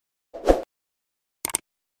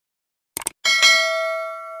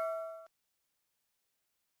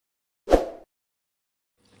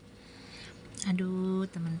Aduh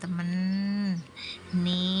teman-teman,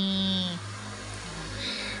 nih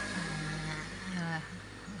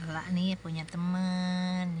lah nih punya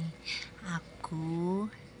temen nih. Aku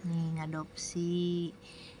nih ngadopsi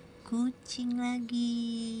kucing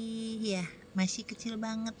lagi ya, masih kecil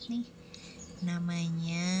banget nih,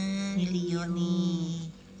 namanya Leo nih.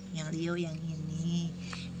 Yang Leo yang ini,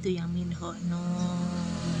 itu yang Minho no.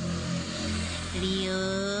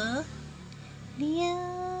 Leo, Leo,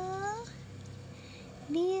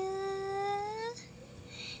 Leo,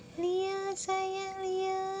 Leo sayang,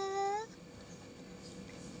 Leo,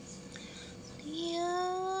 Leo,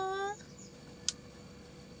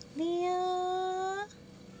 Leo,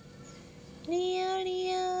 Leo,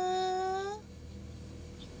 Leo.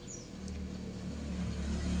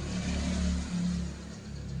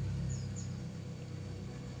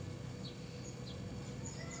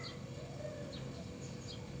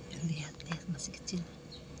 Lihat masih kecil.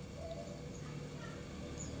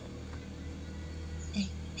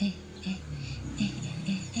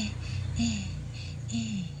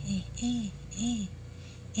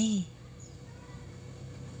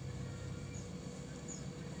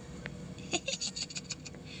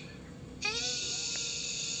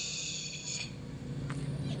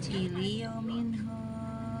 Cilio Minho,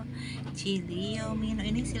 Cilio Minho,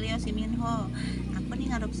 ini si Leo si Minho. Aku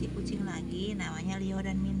nih ngadopsi kucing lagi, namanya Leo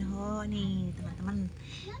dan Minho nih teman-teman.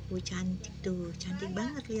 Cantik tuh, cantik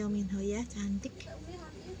banget Leo Minho ya, cantik.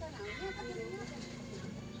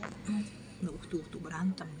 Tuh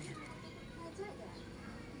berantem ya.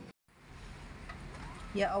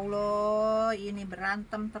 Ya Allah, ini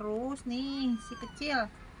berantem terus nih si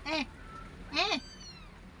kecil.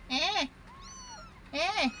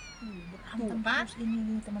 Berantem terus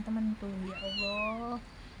ini teman-teman tuh, ya Allah.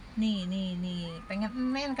 Nih, pengen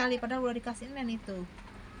enen kali padahal udah dikasih enen itu.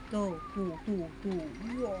 Tuh.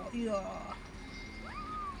 Iya.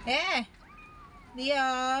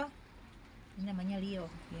 Leo. Ini namanya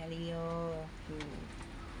Leo. Ya Leo.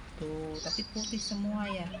 Tuh, tapi putih semua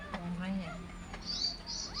ya warnanya.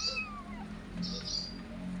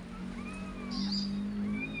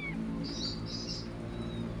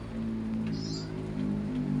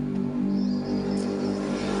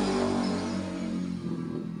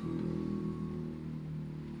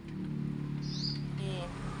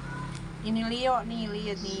 Ini Leo nih,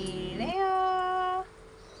 lihat nih, Leo.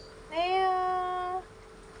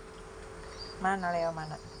 Mana Leo,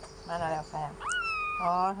 mana Leo sayang?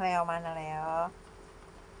 Oh, Leo mana Leo?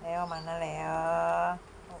 Leo mana Leo?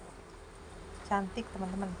 Oh, cantik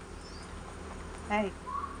teman-teman. Hai.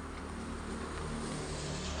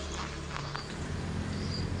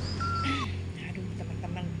 Aduh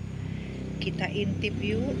teman-teman, kita intip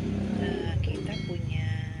yuk. Nah, kita punya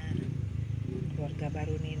keluarga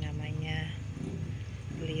baru nih, namanya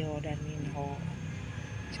Leo dan Minho,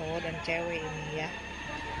 cowok dan cewek ini ya.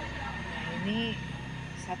 Nah, ini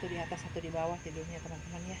satu di atas satu di bawah tidurnya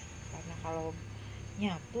teman-teman ya, karena kalau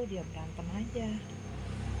nyatu dia berantem aja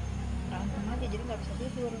jadi nggak bisa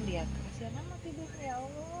tidur. Lihat, kasihan amat tidurnya, ya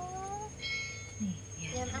Allah. Nih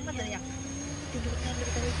ya, kasihan amat ya tidur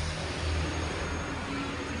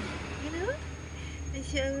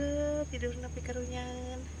Masya Allah, tidur napi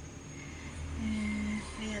karunyan.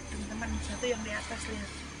 Lihat teman-teman, satu yang di atas,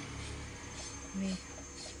 lihat nih.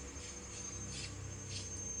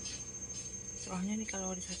 Soalnya nih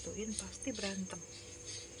kalau disatuin pasti berantem,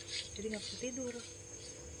 jadi nggak bisa tidur.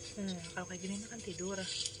 Kalau kayak gini kan tidur,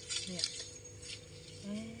 lihat.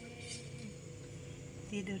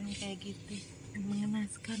 Tidurnya kayak gitu,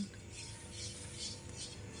 mengenaskan.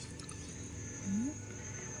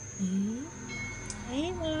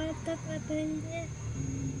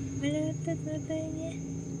 Melotot matanya,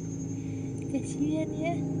 kasihan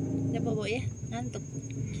ya. Udah bobo ya, ngantuk.